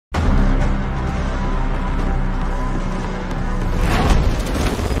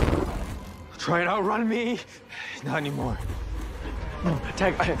Try and outrun me? Not anymore. No,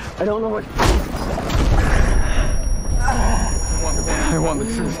 Tag, I don't know what... I want the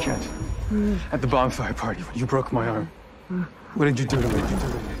truth, kid. At the bonfire party, when you broke my arm. What did you do to me?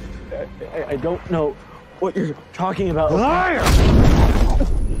 I don't know what you're talking about. Liar!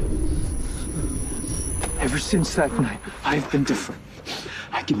 Ever since that night, I've been different.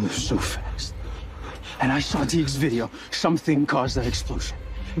 I can move so fast. And I saw Dee's video. Something caused that explosion.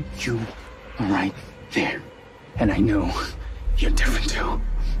 You are right there. And I know you're different too.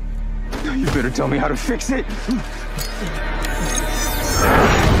 Now you better tell me how to fix it.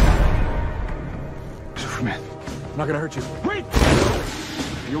 Superman. I'm not gonna hurt you. Wait!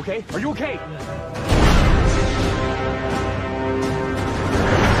 Are you okay? Are you okay?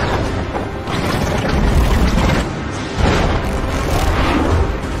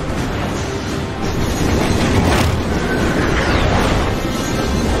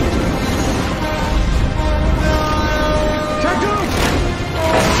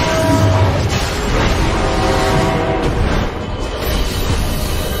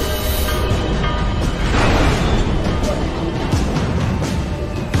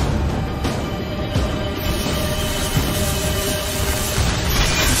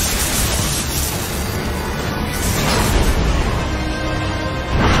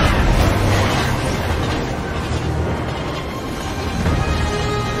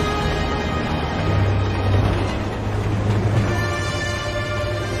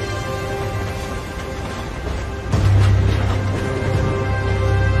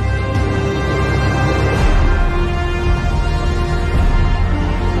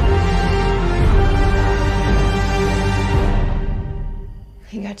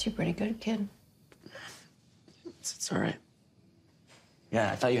 He got you pretty good, kid. It's all right. Yeah,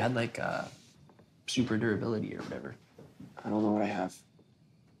 I thought you had like super durability or whatever. I don't know what I have.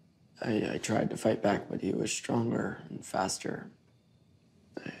 I tried to fight back, but he was stronger and faster.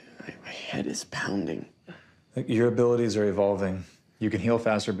 My head is pounding. Your abilities are evolving. You can heal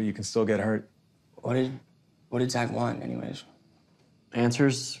faster, but you can still get hurt. What did Zach want, anyways?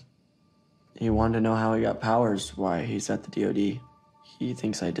 Answers. He wanted to know how he got powers, why he's at the DOD. He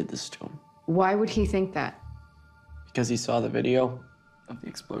thinks I did this to him. Why would he think that? Because he saw the video of the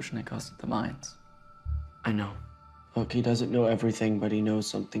explosion that caused the mines. I know. Look, he doesn't know everything, but he knows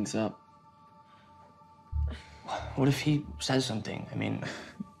something's up. What if he says something? I mean...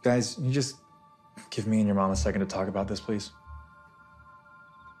 Guys, you just give me and your mom a second to talk about this, please.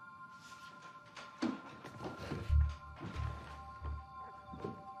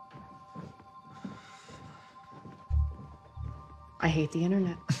 I hate the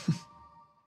internet.